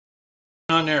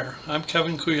on Air. I'm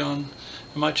Kevin Kuyon,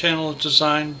 and my channel is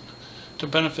designed to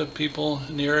benefit people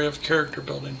in the area of character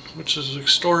building, which is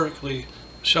historically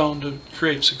shown to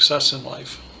create success in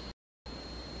life.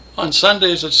 On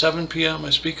Sundays at 7 p.m. I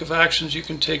speak of actions you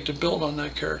can take to build on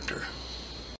that character.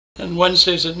 And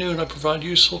Wednesdays at noon I provide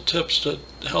useful tips to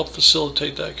help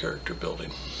facilitate that character building.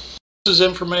 This is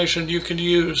information you can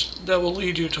use that will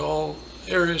lead you to all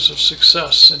areas of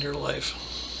success in your life.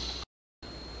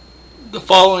 The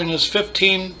following is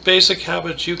 15 basic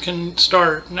habits you can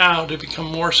start now to become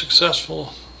more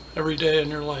successful every day in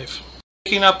your life.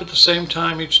 Waking up at the same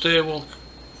time each day will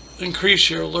increase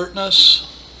your alertness,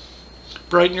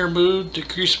 brighten your mood,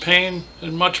 decrease pain,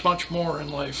 and much, much more in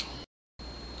life.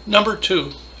 Number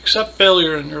 2, accept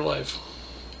failure in your life.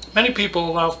 Many people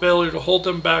allow failure to hold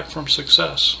them back from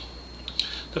success.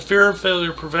 The fear of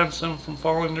failure prevents them from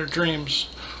following their dreams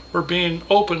or being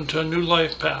open to a new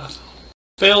life path.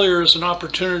 Failure is an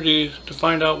opportunity to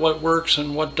find out what works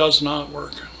and what does not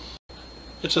work.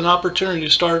 It's an opportunity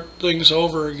to start things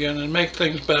over again and make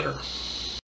things better.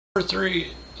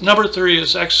 Number three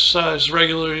is exercise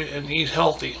regularly and eat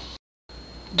healthy.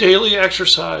 Daily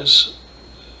exercise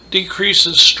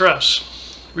decreases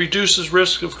stress, reduces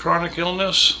risk of chronic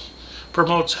illness,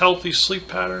 promotes healthy sleep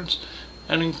patterns,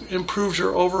 and improves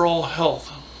your overall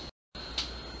health.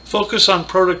 Focus on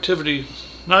productivity,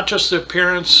 not just the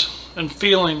appearance and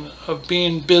feeling of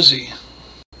being busy.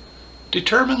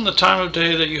 Determine the time of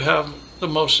day that you have the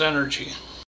most energy,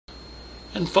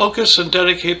 and focus and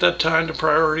dedicate that time to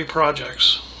priority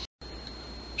projects.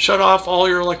 Shut off all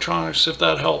your electronics if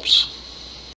that helps.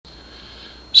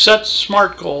 Set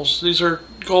SMART goals. These are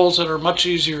goals that are much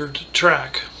easier to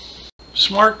track.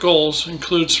 SMART goals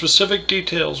include specific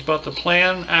details about the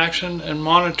plan, action, and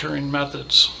monitoring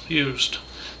methods used.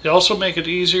 They also make it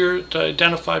easier to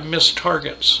identify missed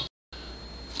targets.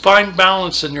 Find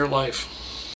balance in your life.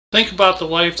 Think about the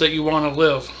life that you want to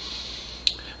live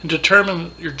and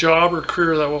determine your job or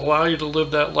career that will allow you to live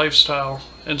that lifestyle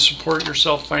and support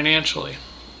yourself financially.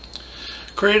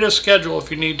 Create a schedule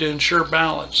if you need to ensure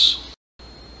balance.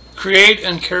 Create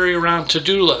and carry around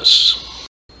to-do lists.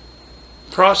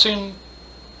 Crossing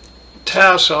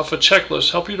tasks off a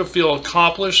checklist help you to feel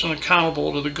accomplished and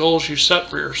accountable to the goals you set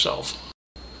for yourself.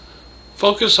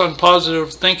 Focus on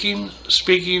positive thinking,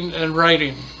 speaking, and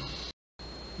writing.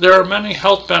 There are many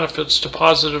health benefits to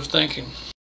positive thinking.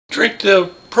 Drink the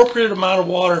appropriate amount of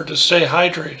water to stay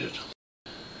hydrated.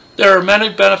 There are many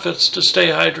benefits to stay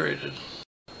hydrated.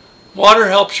 Water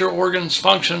helps your organs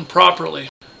function properly,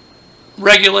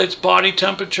 regulates body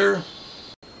temperature,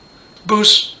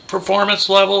 boosts performance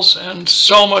levels, and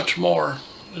so much more.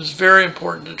 It is very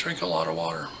important to drink a lot of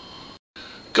water.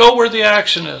 Go where the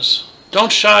action is.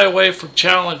 Don't shy away from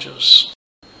challenges.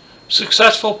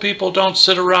 Successful people don't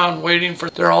sit around waiting for.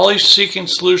 They're always seeking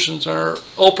solutions and are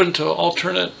open to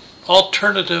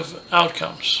alternative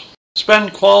outcomes.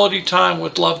 Spend quality time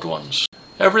with loved ones.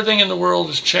 Everything in the world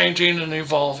is changing and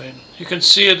evolving. You can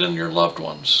see it in your loved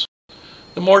ones.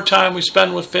 The more time we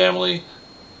spend with family,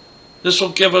 this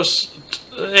will give us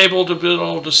able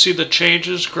to see the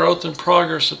changes, growth, and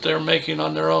progress that they're making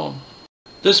on their own.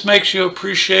 This makes you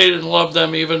appreciate and love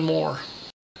them even more.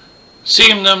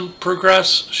 Seeing them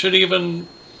progress should even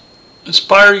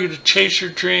inspire you to chase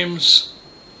your dreams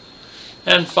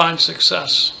and find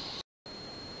success.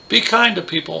 Be kind to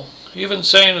people, even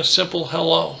saying a simple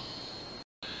hello.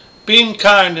 Being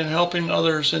kind and helping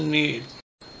others in need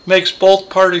makes both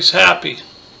parties happy.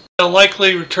 They'll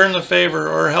likely return the favor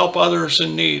or help others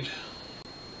in need.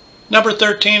 Number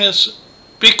 13 is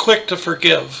be quick to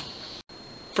forgive.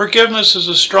 Forgiveness is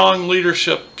a strong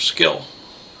leadership skill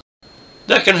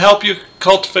that can help you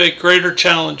cultivate greater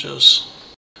challenges.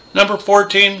 Number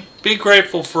 14, be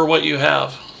grateful for what you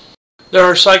have. There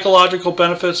are psychological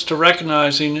benefits to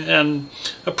recognizing and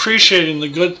appreciating the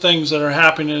good things that are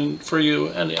happening for you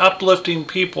and the uplifting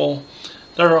people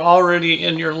that are already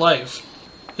in your life.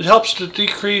 It helps to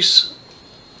decrease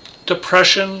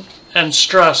depression and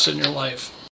stress in your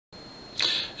life.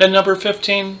 And number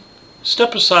 15,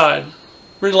 step aside.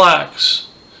 Relax.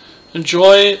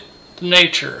 Enjoy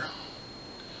nature.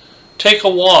 Take a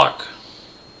walk.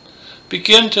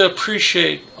 Begin to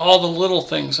appreciate all the little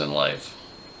things in life,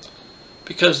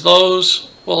 because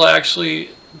those will actually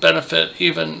benefit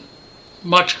even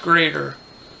much greater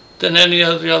than any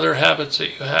of the other habits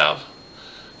that you have.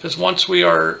 Because once we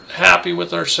are happy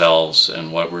with ourselves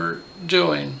and what we're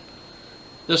doing,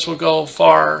 this will go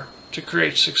far to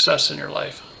create success in your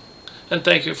life. And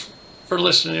thank you for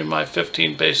listening to my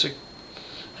 15 basic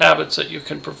habits that you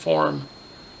can perform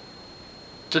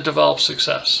to develop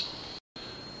success.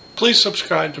 Please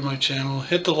subscribe to my channel,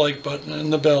 hit the like button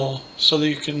and the bell so that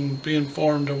you can be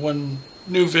informed of when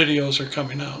new videos are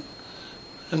coming out.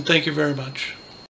 And thank you very much.